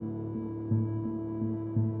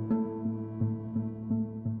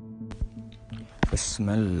بسم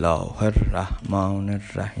الله الرحمن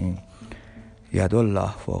الرحیم. ید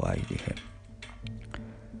الله فوق ایدیهم.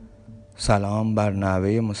 سلام بر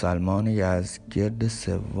نوه مسلمان یزدگرد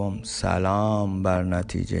سوم، سلام بر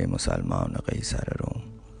نتیجه مسلمان قیصر روم.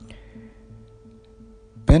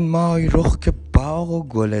 بنمای رخ که باغ و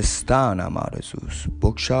گلستانم آرزوست،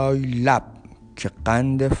 بگشای لب که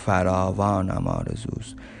قند فراوانم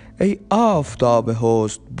آرزوست. ای آفتاب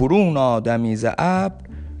حسن برون آدمی ز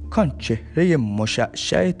ابر، کان چهره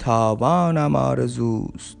مشعشع تابانم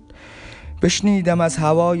آرزوست. بشنیدم از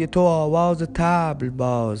هوای تو آواز طبل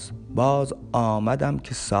باز آمدم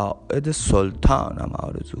که ساعد سلطانم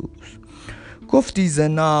آرزوست. گفتی ز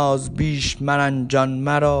ناز بیش مرنجان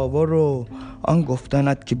مرا برو، آن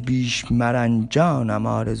گفتنت که بیش مرنجانم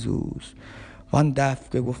آرزوست. وان دف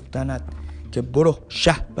که گفتنت که برو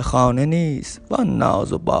شه به خانه نیست، وان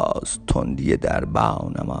ناز و باز تندی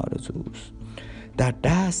دربانم آرزوست. در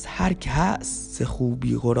دست هر که هست ز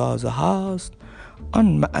خوبی قراضه هاست، آن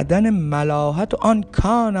معدن ملاحت و آن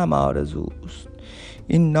کانم آرزوست.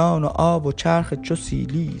 این نان و آب و چرخ چو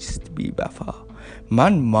سیلیست بی وفا،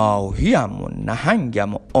 من ماهیم و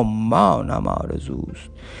نهنگم و عمانم آرزوست.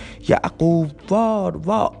 یعقوب وار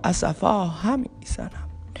وا اسفا همی زنم،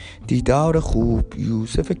 دیدار خوب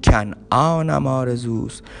یوسف کنعانم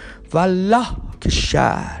آرزوست. والله که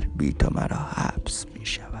شهر بی تو مرا حبس می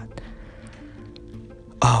شود،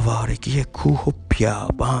 آوارگی کوه و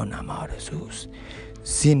بیابانم آرزوست.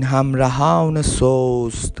 زین همرهان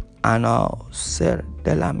سست عناصر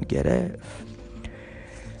دلم گرفت،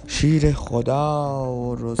 شیر خدا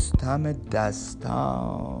و رستم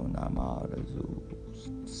دستانم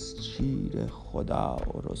آرزوست. شیر خدا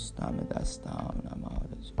و رستم دستانم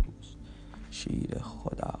آرزوست. شیر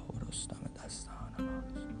خدا و رستم دستانم.